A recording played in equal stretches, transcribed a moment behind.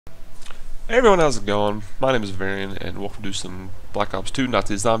Hey everyone, how's it going? My name is Varian, and welcome to some Black Ops 2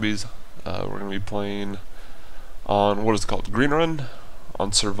 Nazi Zombies. We're going to be playing on what is called Green Run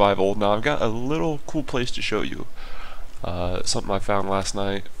on Survival. Now I've got a little cool place to show you. Something I found last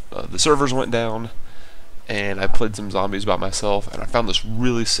night. The servers went down, and I played some zombies by myself, and I found this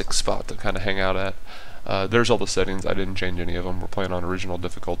really sick spot to kind of hang out at. There's all the settings. I didn't change any of them. We're playing on original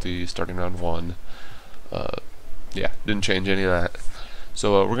difficulty, starting round 1. Yeah, didn't change any of that.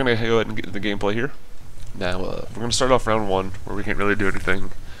 So we're going to go ahead and get to the gameplay here. Now, we're going to start off round 1, where we can't really do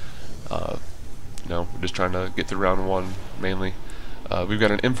anything. We're just trying to get through round 1, mainly. We've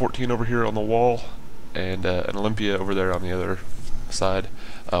got an M14 over here on the wall, and an Olympia over there on the other side,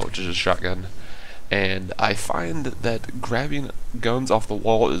 which is a shotgun. And I find that grabbing guns off the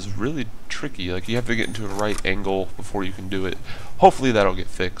wall is really tricky. Like, you have to get into a right angle before you can do it. Hopefully that'll get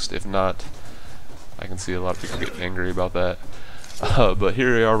fixed. If not, I can see a lot of people getting angry about that. But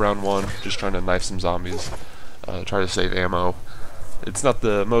here we are, round 1, just trying to knife some zombies, try to save ammo. It's not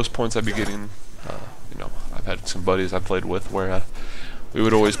the most points I'd be getting. I've had some buddies I've played with where we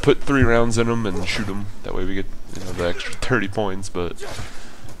would always put 3 rounds in them and shoot them. That way we get the extra 30 points, but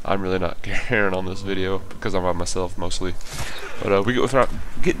I'm really not caring on this video because I'm by myself mostly. But we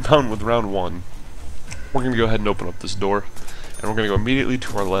get done with round 1. We're going to go ahead and open up this door, and we're going to go immediately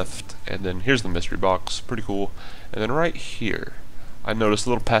to our left, and then here's the mystery box, pretty cool. And then right here, I noticed a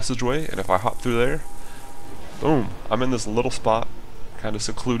little passageway, and if I hop through there, boom, I'm in this little spot, kind of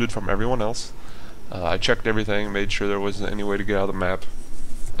secluded from everyone else. I checked everything, made sure there wasn't any way to get out of the map,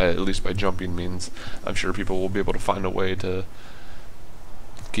 at least by jumping means. I'm sure people will be able to find a way to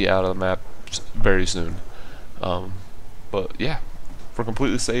get out of the map very soon. But yeah, we're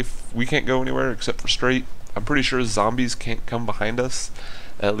completely safe. We can't go anywhere except for straight. I'm pretty sure zombies can't come behind us.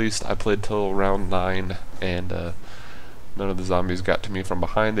 At least I played till round 9, and none of the zombies got to me from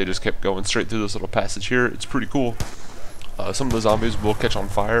behind. They just kept going straight through this little passage here. It's pretty cool. Some of the zombies will catch on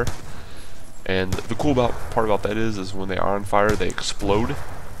fire, and the cool part about that is when they are on fire, they explode,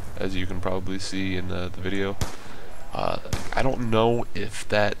 as you can probably see in the video. I don't know if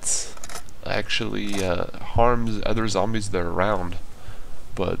that actually harms other zombies that are around,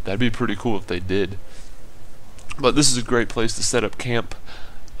 but that'd be pretty cool if they did. But this is a great place to set up camp.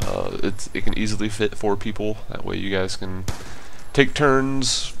 It can easily fit 4 people. That way you guys can take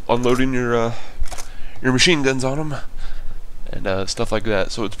turns unloading your machine guns on them and stuff like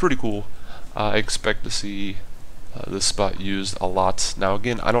that. So it's pretty cool. I expect to see this spot used a lot. Now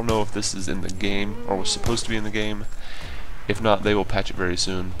again, I don't know if this is in the game or was supposed to be in the game. If not, they will patch it very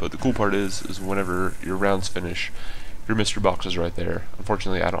soon. But the cool part is whenever your rounds finish, your mystery box is right there.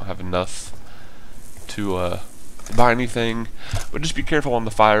 Unfortunately, I don't have enough to buy anything, but just be careful on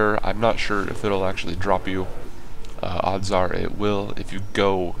the fire. I'm not sure if it'll actually drop you. Odds are it will if you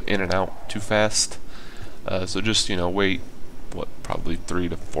go in and out too fast. So just wait, probably 3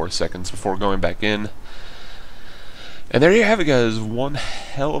 to 4 seconds before going back in. And there you have it, guys. One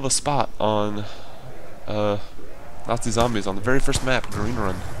hell of a spot on Nazi Zombies on the very first map, Green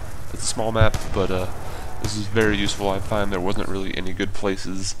Run. It's a small map, but this is very useful. I find there wasn't really any good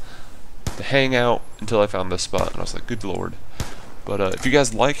places to hang out until I found this spot, and I was like, good lord. But if you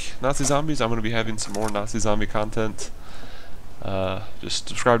guys like Nazi Zombies, I'm going to be having some more Nazi Zombie content. Just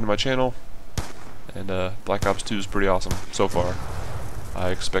subscribe to my channel, and Black Ops 2 is pretty awesome so far. I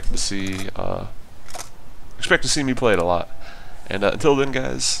expect to see me play it a lot. And until then,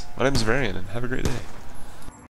 guys, my name is Varian, and have a great day.